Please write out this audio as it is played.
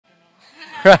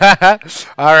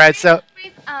All right. So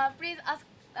Please ask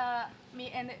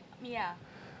me and Mia.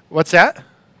 what's that?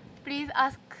 Please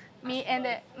ask me and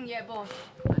yeah, both.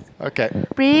 Okay.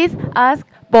 Please ask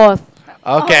both.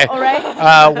 Okay. All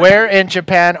right. Where in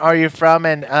Japan are you from?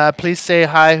 And please say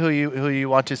hi. Who you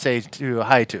want to say to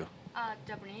hi to?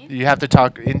 Japanese. You have to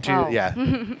talk into Wow.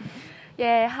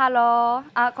 yeah.ハロ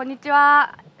ー。こんにち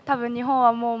は。多分日本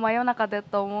はもう真夜中だ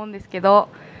と思うんですけど、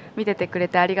見ててくれ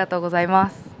てありがとうござい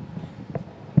ます。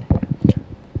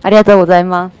ありがとうござい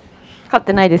ます。勝っ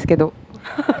てないですけど。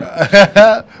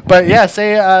But yeah,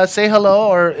 say hello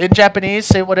or in Japanese,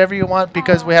 say whatever you want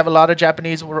because we have a lot of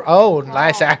Japanese. Oh,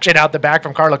 nice action out the back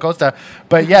from Carla Costa.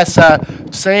 But yes,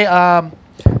 say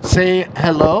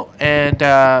hello and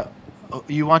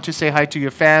you want to say hi to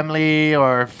your family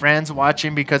or friends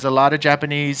watching because a lot of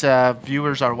Japanese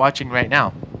viewers are watching right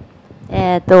now.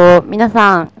 皆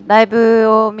さん、ライブ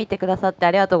を見てくださって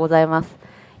ありがとうございます。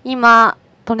今、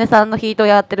トネさんのヒートを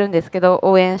やってるんですけど、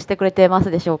応援してくれてます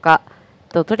でしょうか。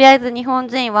とりあえず日本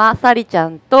人はサリちゃ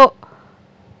んと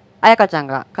あやかちゃん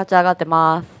が勝ち上がって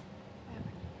ます。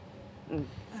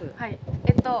はい。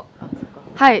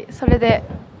はい、それで、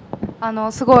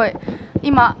すごい、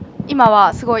今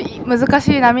はすごい難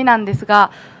しい波なんです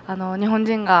が、日本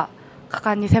人が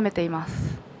果敢に攻めていま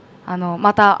す。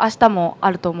また明日も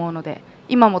あると思うので、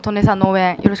今もトネさんの応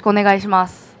援よろしくお願いしま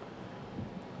す。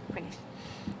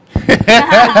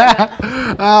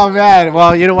Oh man,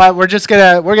 well you know what, we're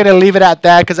gonna leave it at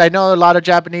that because I know a lot of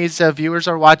Japanese viewers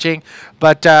are watching,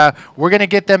 but we're gonna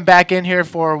get them back in here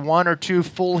for one or two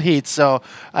full heats. So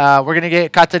we're gonna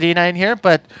get Katarina in here,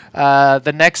 but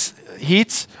the next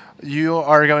heats you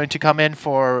are going to come in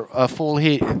for a full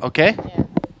heat, okay?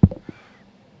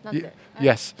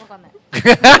 Yes.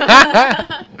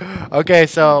 Okay,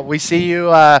 so we see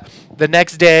you the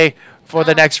next day for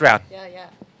the next round.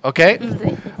 Okay?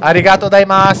 ありがとうござい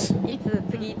ます。いつ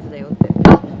だよって。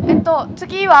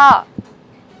次は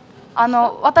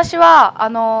私は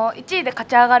1位で勝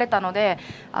ち上がれたので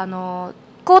クォ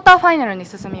ーターファイナルに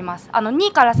進みます。2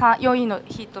位から4位の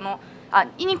ヒートの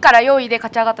2位から4位で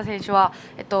勝ち上がった選手は、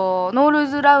ノールー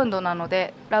ズラウンドなの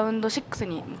でラウンド6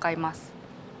に向かいます。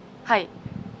はい。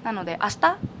なので明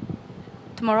日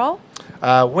Tomorrow?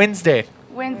 Wednesday.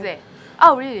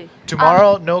 Oh, really?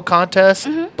 Tomorrow, no contest.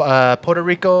 Puerto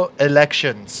Rico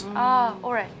elections.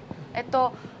 Alright.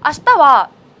 明日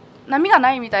は波が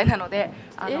ないみたいなので、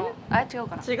違う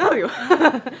かな。違うよ。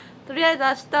とりあえず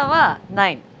明日は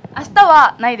ない。明日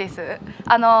はないです。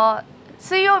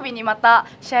水曜日にまた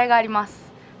試合がありま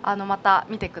す。また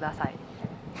見てください。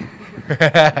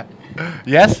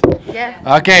Yes? Yes.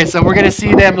 Okay, so we're going to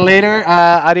see them later.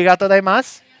 Arigato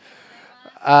gozaimasu.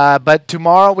 But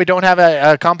tomorrow we don't have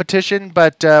a competition,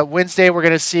 but Wednesday we're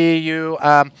going to see you,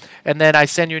 and then I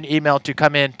send you an email to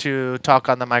come in to talk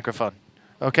on the microphone.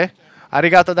 Okay?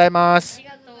 Arigato gozaimasu.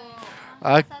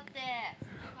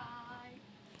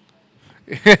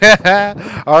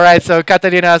 All right, so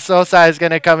Katarina Sosa is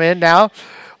going to come in now.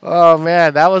 Oh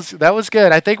man, that was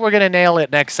good. I think we're going to nail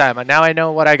it next time. Now I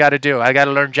know what I got to do. I got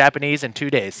to learn Japanese in 2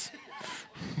 days.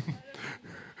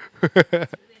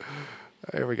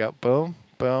 There we go. Boom.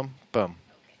 Boom, boom.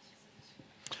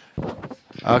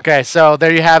 Okay, so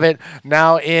there you have it.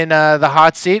 Now in the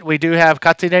hot seat, we do have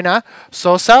Katarina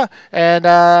Sosa. And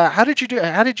how did you do?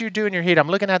 How did you do in your heat? I'm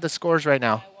looking at the scores right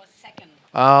now. I was second.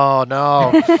 Oh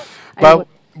no! But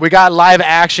we got live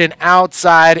action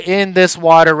outside in this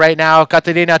water right now.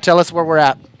 Katarina, tell us where we're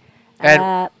at.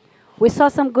 And we saw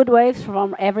some good waves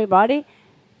from everybody,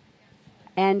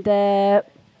 and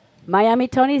Miami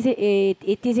Tony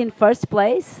it is in first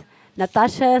place.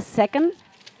 Natasha second,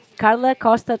 Carla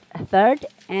Costa third,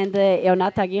 and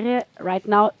Eonata Aguirre right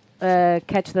now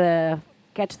catch the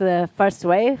first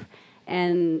wave,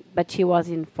 but she was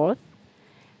in fourth.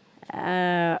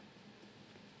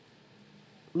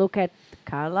 Look at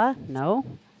Carla. No,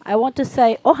 I want to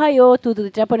say Ohio to the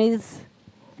Japanese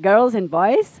girls and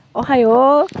boys.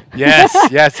 Ohio. Yes.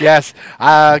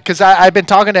 Because I've been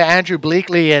talking to Andrew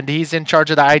Bleakley, and he's in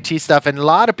charge of the IT stuff, and a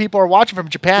lot of people are watching from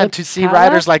Japan to see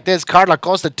riders like this, Carla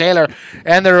Costa Taylor,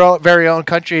 and their very own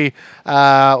country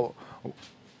riders,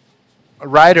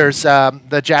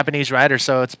 the Japanese riders.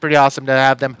 So it's pretty awesome to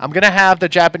have them. I'm going to have the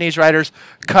Japanese riders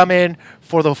come in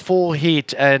for the full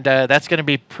heat, and that's going to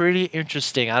be pretty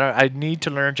interesting. I need to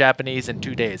learn Japanese in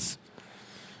 2 days.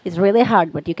 It's really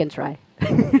hard, but you can try.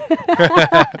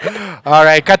 All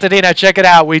right, Katarina, check it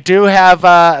out. We do have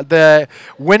the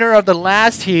winner of the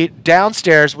last heat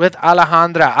downstairs with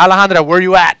Alejandra. Alejandra, where are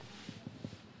you at?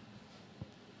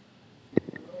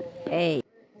 Hey.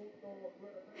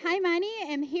 Hi, Manny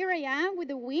and here I am with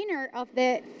the winner of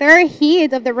the third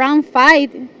heat of the round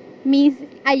 5, Miss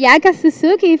Ayaka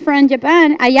Suzuki from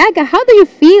Japan. Ayaka, how do you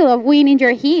feel of winning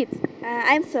your heat?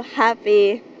 I'm so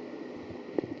happy.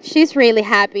 She's really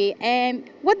happy. And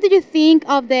what do you think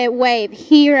of the wave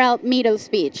here at Middle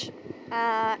Speech?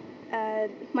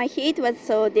 My heat was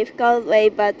so difficult way,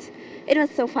 but it was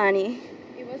so funny.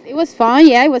 It was fun,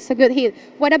 yeah, it was a good hit.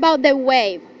 What about the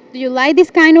wave? Do you like this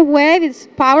kind of wave? It's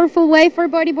powerful wave for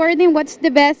bodyboarding. What's the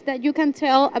best that you can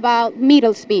tell about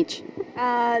Middle Speech?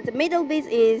 The middle beat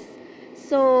is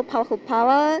so powerful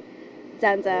power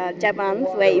than the Japan's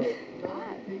wave.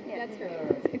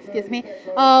 Excuse me.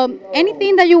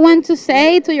 Anything that you want to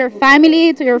say to your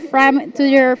family, to your friends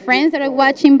that are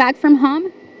watching back from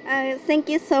home? Thank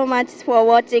you so much for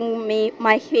watching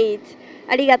my heat.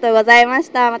 ありがとうございま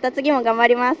した。また次も頑張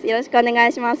ります。よろしくお願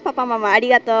いします。パパママあり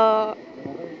がとう。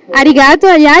Arigato,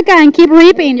 Ayaka, and keep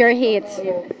reaping your hits.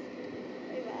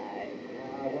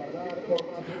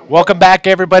 Welcome back,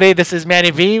 everybody. This is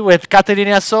Manny V with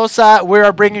Caterina Sosa. We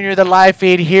are bringing you the live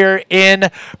feed here in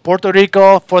Puerto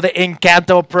Rico for the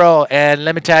Encanto Pro. And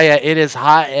let me tell you, it is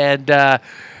hot, and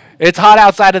it's hot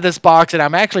outside of this box, and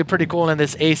I'm actually pretty cool in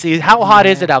this AC. How hot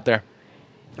is it out there?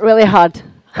 Really hot.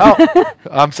 Oh,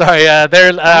 I'm sorry.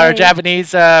 Our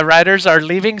Japanese riders are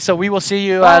leaving, so we will see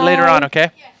you later on,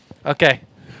 okay? Okay.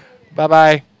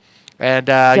 Bye-bye. And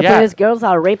Japanese girls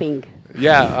are raping.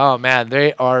 Yeah, oh man,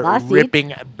 they are Last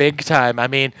ripping big time. I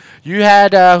mean, you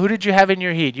had who did you have in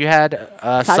your heat? You had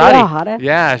Sari.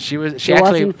 Yeah, she was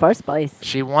actually in first place.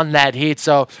 She won that heat.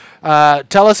 So,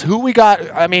 tell us who we got.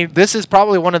 I mean, this is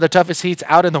probably one of the toughest heats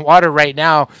out in the water right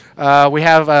now. We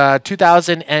have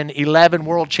 2011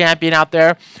 world champion out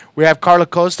there. We have Carla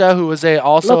Costa, who was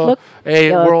also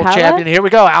a world Carla? champion. Here we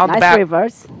go, out Nice the back.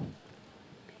 reverse.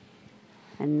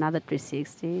 Another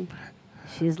 360.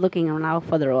 She's looking now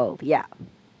for the roll. Yeah.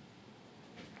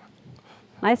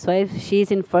 Nice wave. She's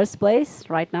in first place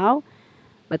right now,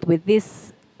 but with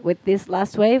this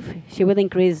last wave, she will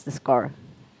increase the score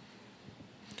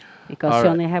because she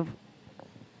only have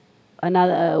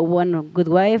another one good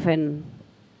wave and.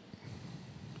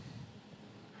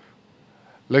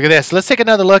 Look at this. Let's take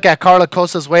another look at Carla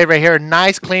Costa's wave right here.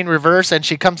 Nice, clean reverse, and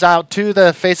she comes out to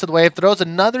the face of the wave, throws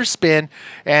another spin,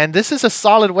 and this is a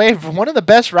solid wave. One of the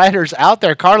best riders out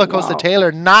there, Carla Costa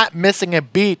Taylor, not missing a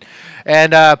beat.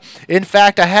 And in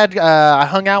fact, I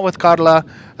hung out with Carla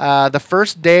the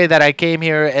first day that I came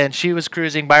here, and she was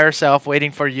cruising by herself,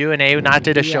 waiting for you and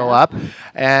Eunate to show up.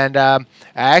 And I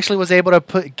actually was able to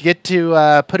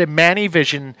put a Manny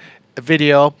Vision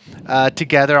video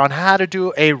together on how to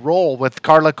do a roll with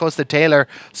Carla Costa Taylor.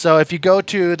 So if you go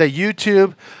to the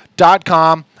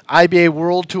youtube.com IBA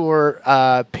World Tour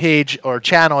page or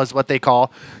channel is what they call,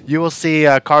 you will see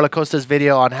Carla Costa's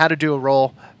video on how to do a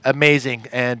roll. Amazing,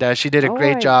 and she did a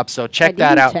great job, so check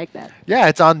that out. Yeah,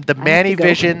 it's on the Manny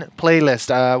Vision playlist.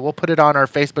 We'll put it on our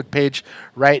Facebook page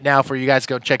right now for you guys to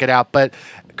go check it out. But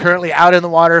currently out in the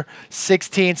water,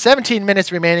 17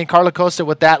 minutes remaining. Carla Costa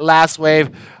with that last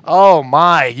wave. Oh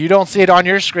my, you don't see it on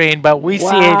your screen, but we see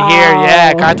it here.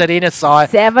 Yeah, Caterina saw it.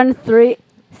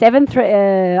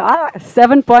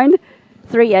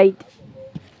 7.38.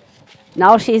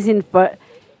 Now she's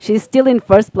still in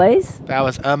first place. That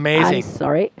was amazing. I'm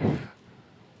sorry.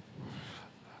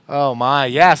 Oh my,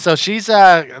 yeah. So she's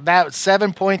that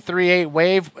 7.38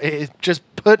 wave. It just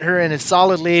put her in a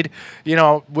solid lead. You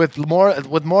know, with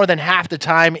more than half the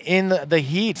time in the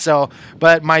heat. So,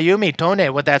 but Mayumi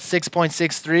Tone with that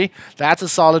 6.63, that's a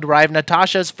solid drive.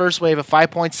 Natasha's first wave of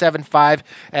 5.75,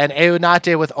 and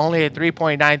Eunate with only a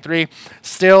 3.93.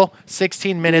 Still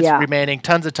 16 minutes remaining.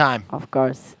 Tons of time. Of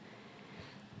course.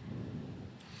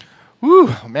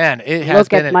 Whew, man, it has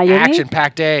been an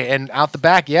action-packed day. And out the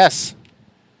back, yes.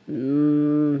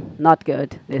 Not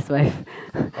good, this wave.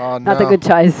 Oh, no. Not a good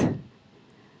choice.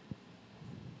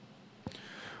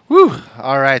 Whew.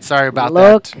 All right, sorry about that.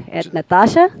 Look at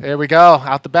Natasha. There we go,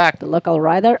 out the back. The local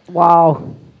rider.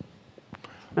 Wow.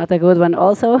 Not a good one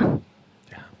also.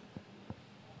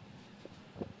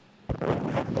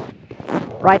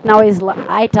 Right now is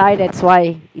high tide, that's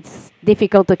why it's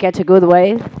difficult to catch a good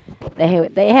wave.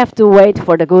 They have to wait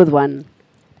for the good one.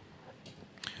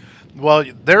 Well,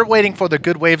 they're waiting for the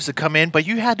good waves to come in, but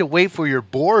you had to wait for your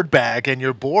board bag and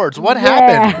your boards. What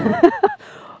happened?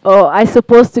 Oh, I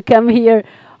supposed to come here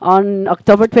on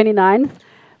October 29th,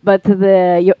 but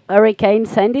the Hurricane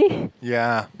Sandy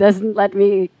doesn't let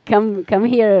me come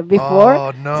here before.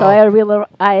 Oh, no. So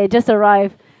I just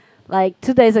arrived like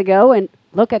 2 days ago, and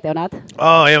Look at Onat.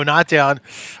 Oh, Eonation.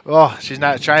 Oh, she's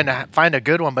not trying to find a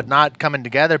good one, but not coming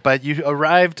together. But you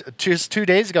arrived just 2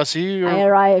 days ago, so you. I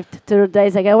arrived 2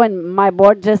 days ago, and my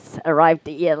board just arrived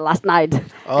last night, and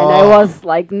I Oh. was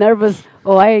like nervous.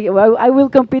 Oh, I will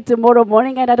compete tomorrow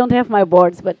morning, and I don't have my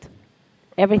boards, but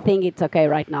everything it's okay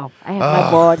right now. I have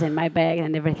my boards and my bag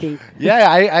and everything.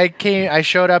 Yeah, I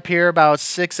showed up here about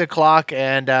 6 o'clock,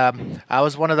 and I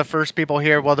was one of the first people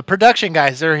here. Well, the production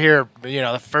guys, they're here,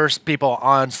 the first people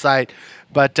on site.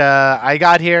 But I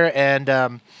got here,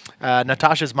 and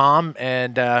Natasha's mom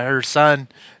and her son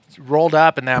rolled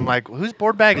up, and I'm like, whose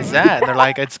board bag is that? And they're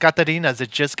like, it's Katarina's.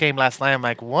 It just came last night. I'm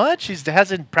like, what? She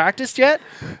hasn't practiced yet?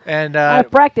 And I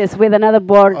practiced with another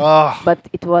board, Oh. but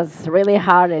it was really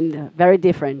hard and very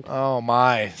different. oh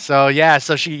my. So yeah,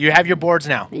 so you have your boards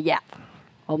now. Yeah,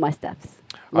 all my steps.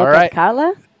 All Look right. at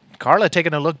Carla. Carla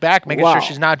taking a look back, making Wow. sure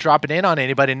she's not dropping in on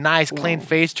anybody. Nice, clean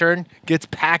face turn. Gets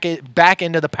back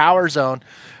into the power zone.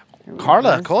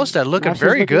 Carla Reverse. Costa looking Now she's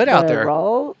very looking good for out a there.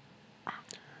 Roll.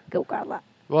 Go, Carla.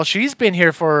 Well, she's been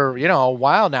here for, a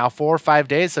while now, 4 or 5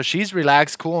 days. So she's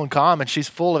relaxed, cool, and calm, and she's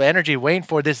full of energy waiting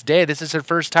for this day. This is her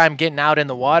first time getting out in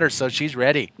the water, so she's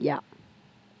ready. Yeah.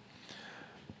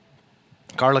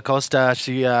 Carla Costa,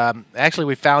 she actually,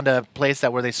 we found a place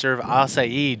where they serve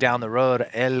acai down the road.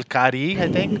 El Cari, I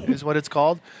think, is what it's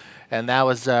called. And that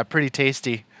was pretty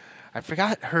tasty. I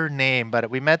forgot her name, but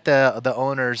we met the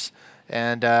owners,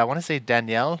 and I want to say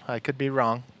Danielle. I could be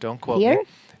wrong. Don't quote me. Here?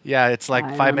 Yeah, it's like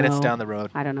I 5 don't minutes know. down the road.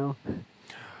 I don't know.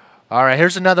 All right,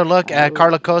 here's another look at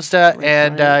Carla Costa,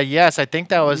 and replay. yes, I think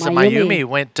that was Mayumi. Mayumi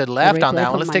went to left on replay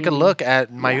that one. from Let's take a Mayumi. look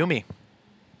at Mayumi.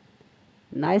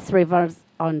 Nice reverse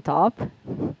on top.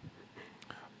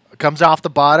 Comes off the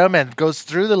bottom and goes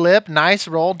through the lip. Nice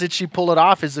roll. Did she pull it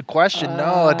off? Is the question.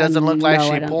 No, it doesn't look like no,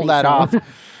 she I don't pulled think that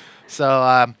so.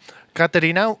 off. So,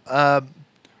 Katerina,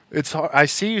 it's hard. I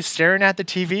see you staring at the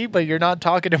TV, but you're not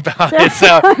talking about it.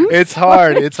 So it's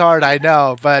hard. It's hard. I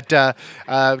know. But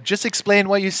just explain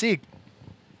what you see.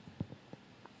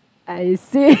 I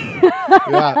see.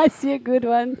 Yeah. I see a good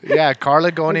one. Yeah,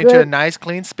 Carla going into a Good. nice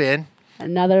clean spin.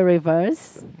 Another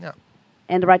reverse. Yeah.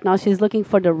 And right now she's looking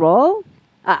for the roll.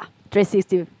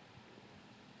 360.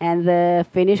 And the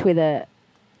finish with a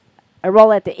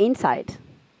roll at the inside.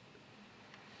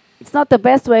 It's not the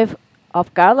best wave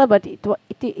of Carla, but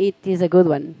it is a good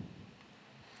one.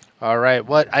 All right,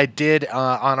 what I did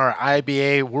on our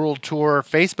IBA World Tour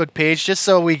Facebook page, just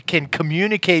so we can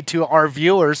communicate to our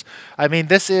viewers. I mean,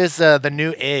 this is the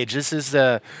new age. This is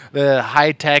the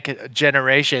high-tech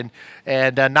generation.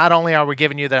 And not only are we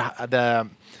giving you the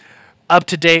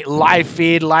up-to-date live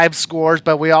feed, live scores,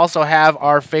 but we also have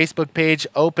our Facebook page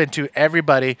open to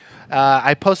everybody.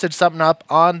 I posted something up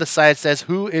on the site that says,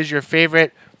 who is your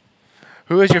favorite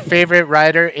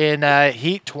rider in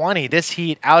Heat 20, this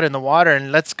heat out in the water?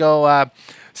 And let's go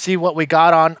see what we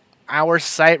got on our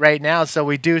site right now. So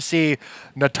we do see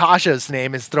Natasha's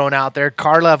name is thrown out there.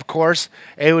 Carla, of course.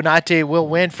 Eunate will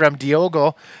win from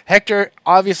Diogo. Hector,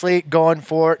 obviously, going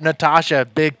for Natasha.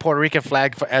 Big Puerto Rican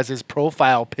flag as his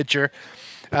profile picture.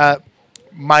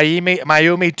 Mayumi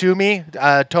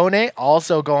Tone,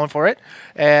 also going for it.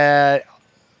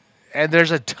 And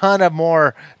there's a ton of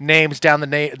more names down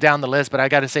the list, but I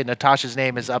got to say Natasha's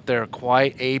name is up there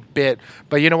quite a bit.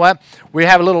 But you know what? We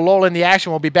have a little lull in the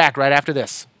action. We'll be back right after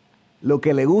this. Lo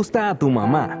que le gusta a tu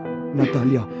mamá.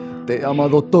 Natalia, te he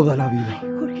amado toda la vida.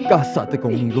 Cásate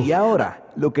conmigo. Y ahora,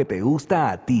 lo que te gusta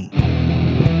a ti.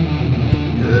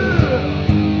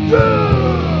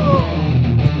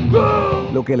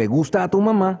 Lo que le gusta a tu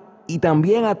mamá y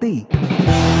también a ti.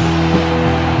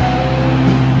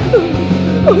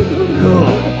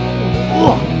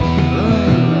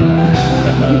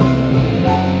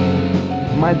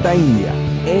 Malta India,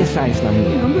 esa es la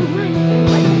mía.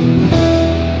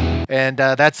 And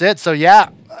that's it. So, yeah,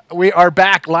 we are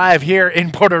back live here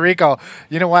in Puerto Rico.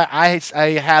 You know what? I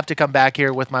have to come back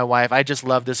here with my wife. I just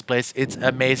love this place. It's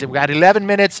amazing. We got 11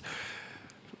 minutes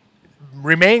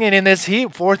remaining in this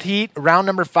heat, fourth heat, round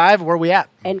number 5. Where are we at?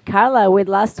 And Carla, with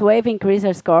last wave, increased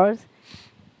her scores.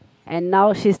 And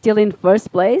now she's still in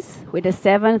first place with a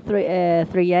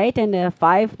 7.38 and a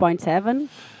 5.7.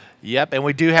 Yep, and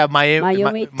we do have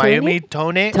Mayumi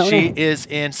Tone. Tone. She is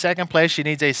in second place. She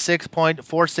needs a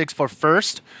 6.46 for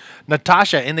first.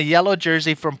 Natasha in the yellow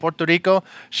jersey from Puerto Rico.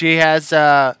 She has She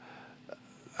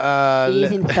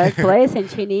is in third place and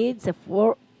she needs a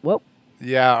 4. Whoa.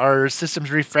 Yeah, our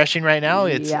system's refreshing right now.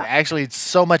 It's Yeah. actually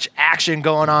so much action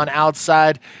going on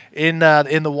outside in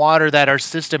the water that our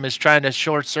system is trying to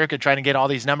short circuit, trying to get all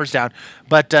these numbers down.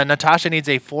 But Natasha needs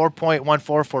a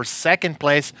 4.14 for second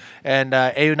place, and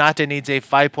Eunate needs a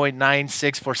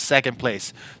 5.96 for second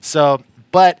place. So,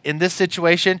 but in this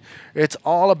situation, it's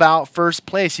all about first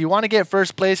place. You want to get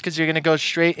first place because you're going to go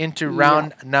straight into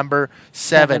round number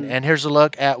 7. And here's a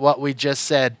look at what we just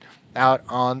said out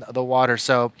on the water.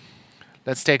 So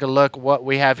let's take a look what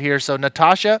we have here. So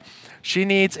Natasha, she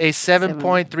needs a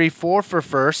 7.34 for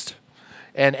first,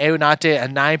 and Eunate a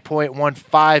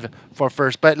 9.15 for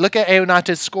first. But look at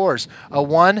Eunate's scores: a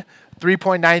 1,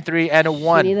 3.93, and a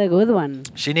 1. She needs a good one.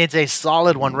 She needs a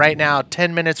solid one right now.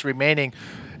 10 minutes remaining,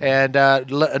 and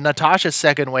Natasha's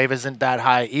second wave isn't that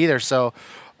high either. So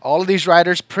all of these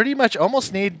riders pretty much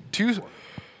almost need 2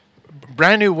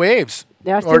 brand new waves.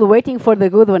 They are still waiting for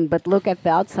the good one, but look at the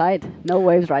outside. No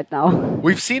waves right now.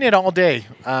 We've seen it all day.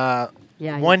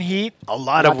 One heat, a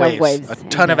lot of waves, a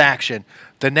ton of action.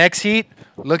 The next heat,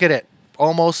 look at it,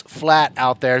 almost flat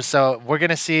out there. So we're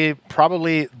going to see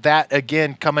probably that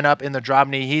again coming up in the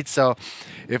Drobny heat. So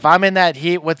if I'm in that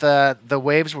heat with the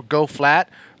waves go flat,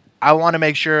 I want to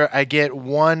make sure I get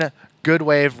one good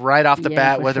wave right off the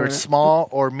bat, whether it's small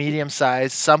or medium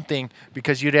size, something,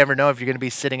 because you never know if you're going to be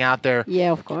sitting out there.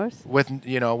 Yeah, of course. With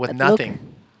with nothing.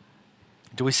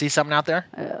 Do we see something out there?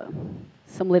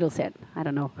 Some little set. I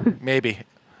don't know. Maybe.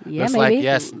 Yeah, Looks maybe. like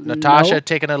yes. Natasha No.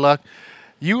 taking a look.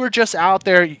 You were just out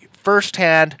there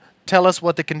firsthand. Tell us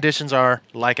what the conditions are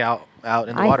like out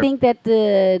in the water. I think that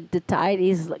the tide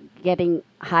is getting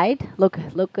high. Look,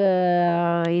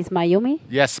 is Mayumi.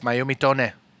 Yes, Mayumi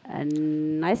Tone. A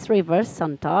nice reverse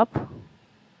on top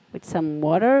with some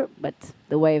water, but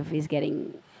the wave is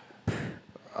getting.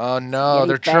 Oh no,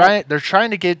 getting they're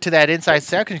trying to get to that inside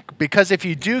section, because if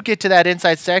you do get to that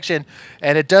inside section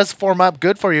and it does form up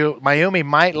good for you, Mayumi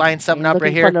might line something up right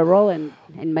looking here. for the roll and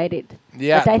made it.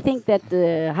 Yeah. But I think that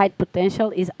the height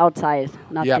potential is outside,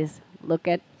 not this. Look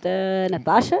at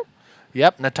Natasha.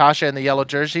 Yep, Natasha in the yellow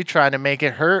jersey trying to make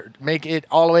it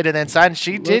all the way to the inside. And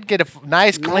she did get a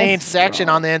nice clean section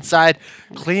on the inside,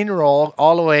 clean roll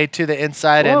all the way to the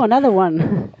inside. Oh, And another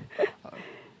one.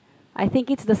 I think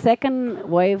it's the second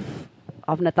wave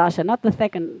of Natasha, not the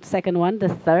second one, the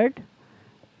third,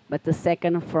 but the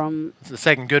second from. It's the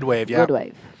second good wave, yeah. Good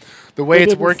wave. The way We it's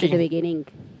didn't see working. the beginning.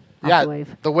 Yeah, Of the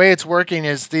wave. the way it's working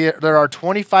is there are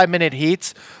 25-minute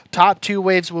heats. Top 2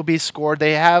 waves will be scored.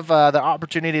 They have the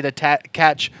opportunity to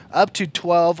catch up to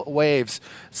 12 waves.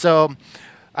 So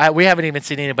we haven't even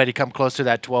seen anybody come close to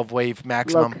that 12-wave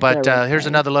maximum. Look, but there we here's go.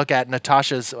 another look at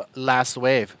Natasha's last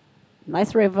wave.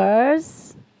 Nice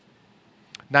reverse.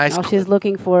 Nice. Now she's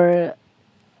looking for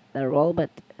the roll, but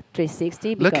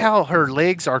 360. Look how her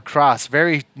legs are crossed.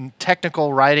 Very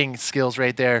technical riding skills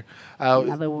right there.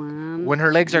 Another one. When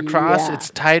her legs are crossed, Yeah. it's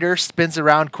tighter, spins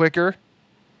around quicker.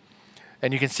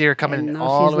 And you can see her coming And now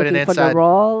all she's the way to the looking for inside. the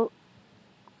roll.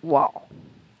 Wow.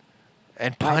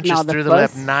 And Right punches now the through the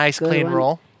lip. first Nice, good clean one.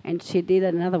 roll. And she did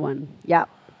another one. Yeah.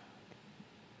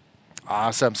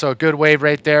 Awesome. So a good wave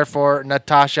right there for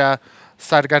Natasha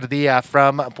Sargardia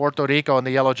from Puerto Rico in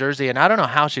the yellow jersey. And I don't know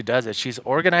how she does it. She's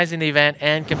organizing the event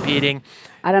and competing.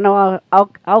 I don't know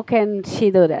how can she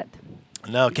do that.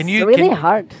 No, can It's you? really can,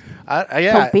 hard.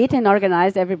 Yeah. Compete and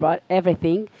organize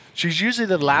everything. She's usually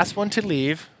the last one to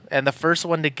leave and the first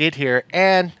one to get here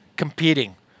and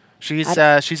competing. She's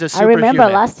a I superhuman. remember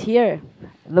last year,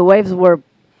 the waves were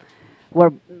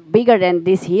bigger than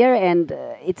this year, and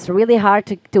it's really hard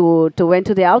to went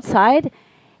to the outside.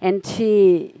 And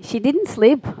she didn't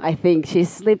sleep. I think she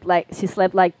slept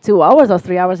like 2 hours or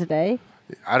 3 hours a day.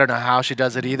 I don't know how she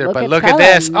does it either, Look but at look at Helen.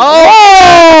 this.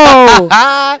 Oh!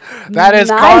 That is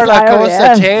Nice Carla IRS.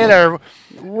 Costa Taylor.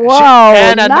 Wow,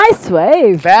 and nice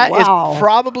wave. That is Wow.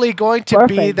 probably going to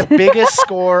be Perfect. the biggest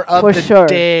score of For the sure.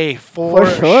 day. For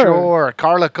sure. sure.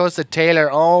 Carla Costa Taylor.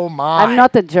 Oh my. I'm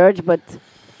not a judge, but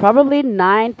probably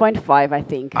 9.5, I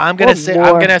think. I'm gonna Or say more.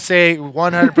 I'm gonna say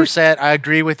 100%. I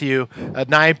agree with you. A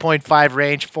 9.5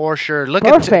 range for sure. Look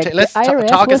Perfect. at let's The IRS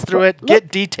talk us was through it. look.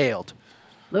 Get detailed.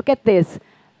 Look at this.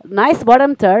 Nice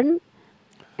bottom turn.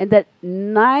 And that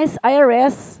nice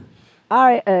IRS.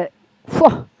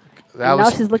 Phew. That And now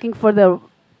was she's looking for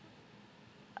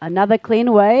another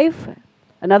clean wave,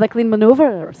 another clean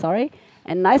maneuver, sorry.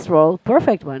 And nice roll.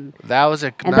 Perfect one. that was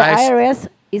a And nice. the IRS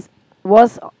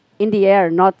was in the air,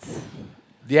 not...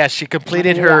 Yeah, she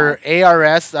completed Yeah. her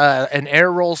ARS, an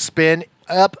air roll spin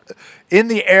up in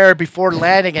the air before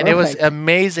landing, and it was Perfect.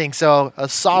 amazing. So a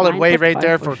solid wave right 9.5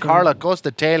 there for for sure. Carla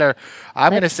Costa Taylor.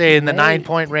 I'm going to Let's say in the wait.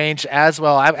 9-point range as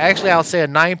well. I'll say a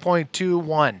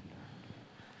 9.21.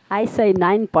 I say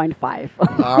 9.5.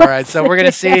 All right, so we're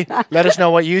gonna see. Let us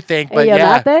know what you think. But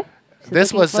yeah, Eonate, she's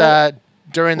this looking was for-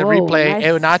 during the Whoa, replay.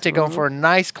 nice Eonate going roll. for a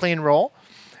nice clean roll.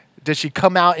 Did she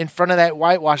come out in front of that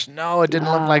whitewash? No, it didn't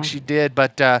look like No. she did.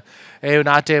 But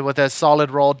Eonate with a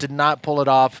solid roll did not pull it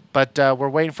off. But we're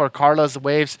waiting for Carla's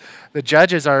waves. The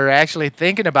judges are actually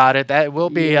thinking about it. That will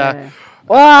be. Yeah.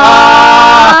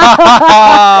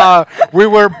 We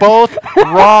were both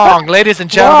wrong. Ladies and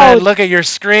gentlemen, Whoa. look at your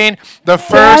screen. The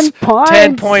first 10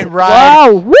 10-point points. ride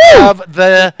Wow, woo. of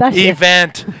the That's it.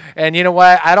 event. And you know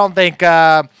what? I don't think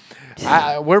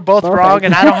we're both Perfect. wrong,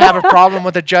 and I don't have a problem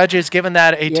with the judges giving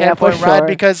that a Yeah, for 10-point ride sure.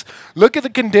 because look at the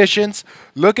conditions,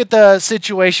 look at the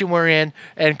situation we're in,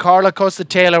 and Carla Costa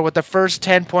Taylor with the first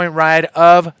 10-point ride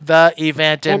of the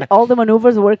event. And all the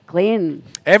maneuvers were clean.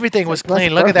 Everything was it was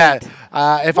clean. Look at that.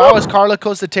 perfect. If I was Carla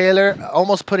Costa Taylor,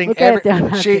 almost putting Look at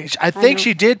it. I think know.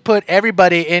 she did put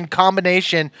everybody in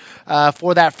combination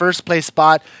for that first place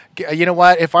spot. You know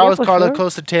what? If I Yeah, was for Carla sure.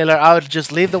 Costa Taylor, I would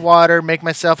just leave the water, make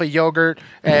myself a yogurt,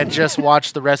 and just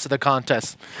watch the rest of the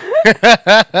contest.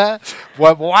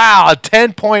 Wow, a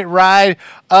 10-point ride.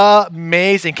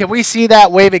 Amazing. Can we see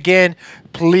that wave again,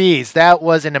 please? That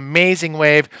was an amazing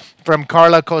wave from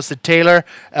Carla Costa Taylor.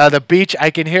 The beach, I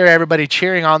can hear everybody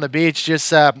cheering on the beach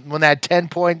just when that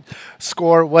 10-point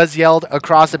score was yelled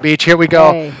across the beach. Here we go.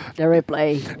 Okay, the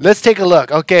replay. Let's take a look.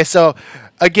 Okay, so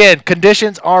again,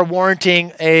 conditions are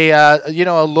warranting a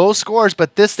a low scores,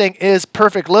 but this thing is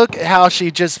perfect. Look at how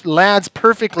she just lands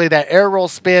perfectly. That air roll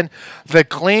spin, the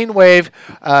clean wave,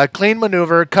 clean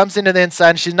maneuver, comes into the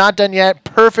inside. She's not done yet.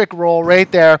 Perfect roll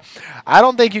right there. I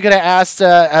don't think you could have asked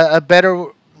a better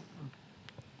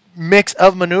mix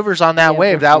of maneuvers on that Yeah,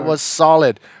 wave. for That sure. was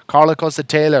solid. Carla Costa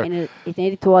Taylor. And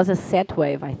it was a set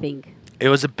wave, I think. It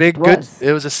was a big, It good. was.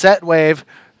 It was a set wave,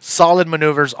 solid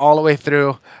maneuvers all the way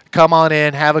through. Come on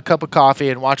in, have a cup of coffee,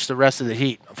 and watch the rest of the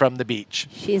heat from the beach.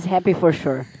 She's happy for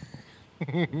sure.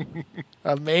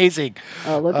 Amazing.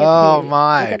 Oh, look at Oh, her.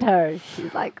 my. Look at her.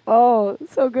 She's like, oh,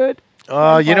 so good.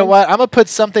 Oh, you know what? I'm going to put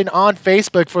something on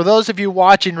Facebook for those of you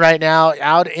watching right now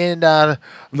out in the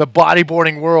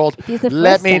bodyboarding world. It is the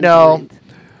Let first me 10 know point.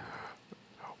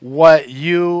 what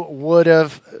you would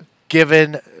have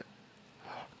given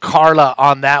Carla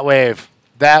on that wave.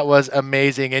 That was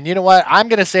amazing. And you know what? I'm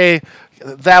going to say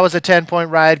that was a 10-point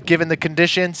ride given the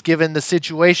conditions, given the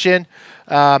situation.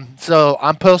 So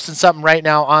I'm posting something right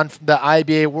now on the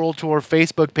IBA World Tour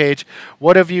Facebook page.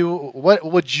 What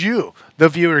would you, the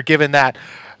viewer, given that?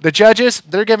 The judges,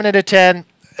 they're giving it a 10.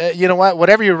 You know what?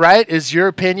 Whatever you write is your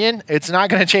opinion. It's not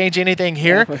going to change anything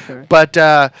here. for sure. But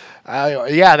yeah,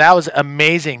 that was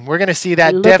amazing. We're going to see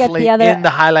that And look at definitely the other- in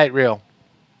the highlight reel.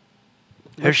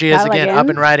 Here Look, she is Carla again, up again.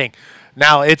 and riding.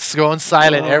 Now it's going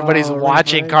silent. Everybody's Oh,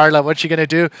 watching reverse. Carla. What's she going to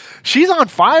do? She's on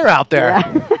fire out there.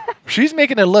 Yeah. She's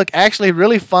making it look actually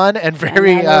really fun and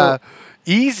very Another-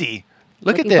 easy.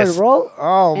 Look at Looking for this. a roll.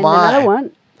 Oh, And my. another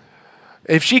one.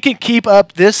 If she can keep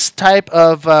up this type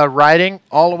of riding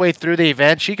all the way through the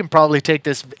event, she can probably take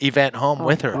this event home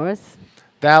with Of her. course.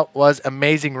 That was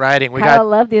amazing riding. We Carla got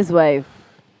loved this wave.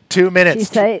 2 minutes. She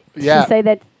say yeah,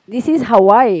 that this is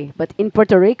Hawaii, but in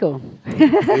Puerto Rico.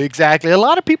 exactly. A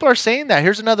lot of people are saying that.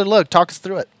 Here's another look. Talk us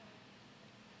through it.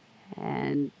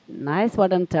 And nice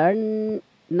bottom turn,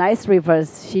 nice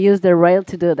reverse. She used the rail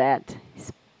to do that.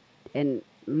 And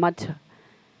lots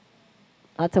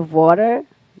of water,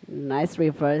 nice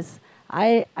reverse.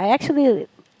 I actually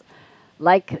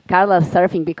like Carla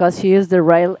surfing because she used the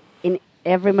rail in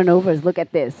every maneuvers. Look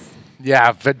at this.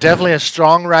 Yeah, but definitely a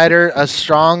strong rider, a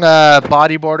strong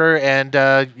bodyboarder,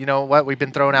 and you know what? We've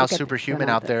been throwing out Look at superhuman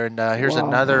out Eonate. there, and here's Wow.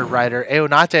 another rider,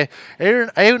 Eonate.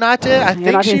 Eonate, I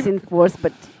think Not she, is in force,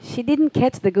 but she didn't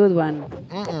catch the good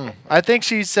one. I think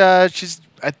she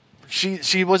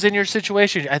was in your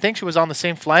situation. I think she was on the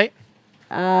same flight.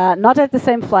 Not at the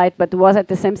same flight, but was at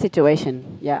the same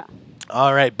situation. Yeah.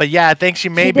 All right, but yeah, I think she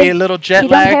may She be a didn't- little jet She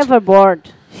don't lagged. have her board.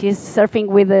 She's surfing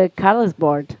with Carla's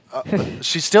board.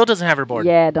 She still doesn't have her board.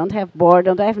 Yeah, don't have board,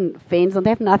 don't have fins, don't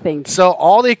have nothing. So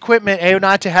all the equipment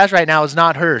Eonate has right now is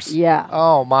not hers. Yeah.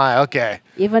 Oh my. Okay.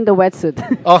 Even the wetsuit.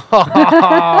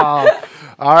 Oh.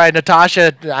 All right,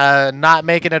 Natasha, not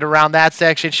making it around that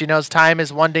section. She knows time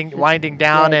is winding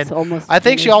down, it's and almost I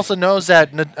think she finished. also knows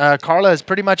that Carla is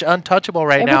pretty much untouchable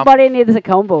right now. Everybody needs a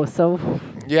combo, so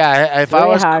Yeah, if I very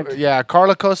was, hard. yeah,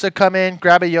 Carla Costa, come in,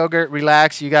 grab a yogurt,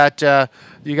 relax. You got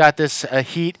this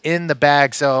heat in the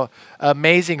bag. So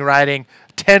amazing riding.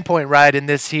 10-point ride in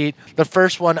this heat, the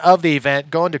first one of the event,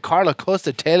 going to Carla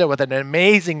Costa Taylor with an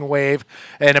amazing wave,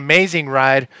 an amazing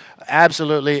ride,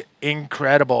 absolutely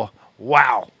incredible.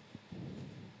 Wow.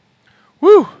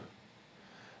 Woo.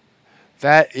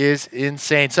 That is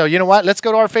insane. So you know what? Let's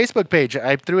go to our Facebook page.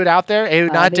 I threw it out there.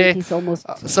 Eunate. He's almost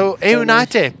So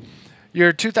Eunate,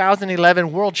 your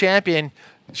 2011 world champion,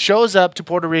 shows up to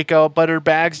Puerto Rico, but her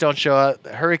bags don't show up.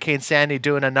 Hurricane Sandy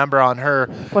doing a number on her.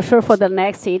 For sure, for the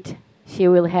next heat, she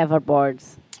will have her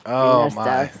boards. Oh and her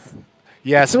my! stuff.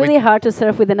 Yes, It's really hard to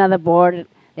surf with another board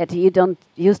that you don't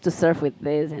used to surf with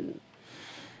this. And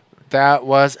that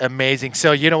was amazing.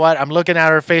 So you know what? I'm looking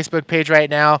at our Facebook page right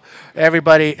now.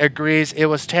 Everybody agrees it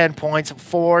was 10 points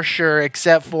for sure,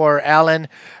 except for Alan,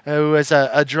 who was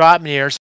a drop near.